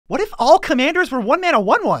What if all commanders were 1-mana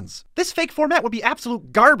 1/1s? This fake format would be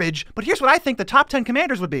absolute garbage, but here's what I think the top 10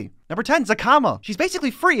 commanders would be. Number 10, Zakama. She's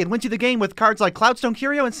basically free and wins you the game with cards like Cloudstone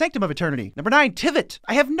Curio and Sanctum of Eternity. Number 9, Tivit.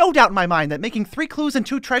 I have no doubt in my mind that making 3 clues and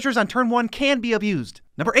 2 treasures on turn 1 can be abused.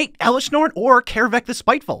 Number 8, Elishnorn or Kervek the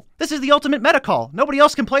Spiteful. This is the ultimate meta call. Nobody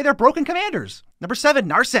else can play their broken commanders. Number 7,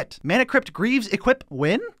 Narset. Mana Crypt, Greaves, Equip,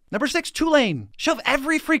 Win. Number 6, Tulane. Shove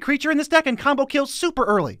every free creature in this deck and combo kill super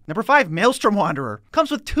early. Number 5, Maelstrom Wanderer.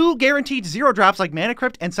 Comes with 2 guaranteed 0 drops like Mana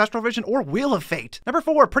Crypt, Ancestral Vision, or Wheel of Fate. Number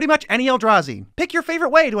 4, pretty much any Eldrazi. Pick your favorite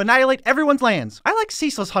way to annihilate everyone's lands. I like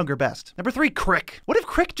Ceaseless Hunger best. Number 3, Crick. What if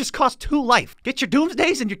Crick just costs 2 life? Get your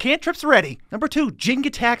Doomsdays and your cantrips ready. Number 2,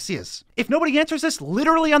 Jin-Gitaxias. If nobody answers this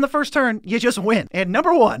literally on the first turn, you just win. And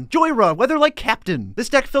number 1, Joyra, Weatherlight Captain. This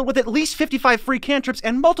deck filled with at least 55 free cantrips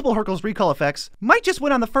and multiple Hurkyl's Recall effects might just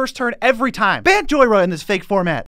win on the first turn every time. Ban Joyra in this fake format.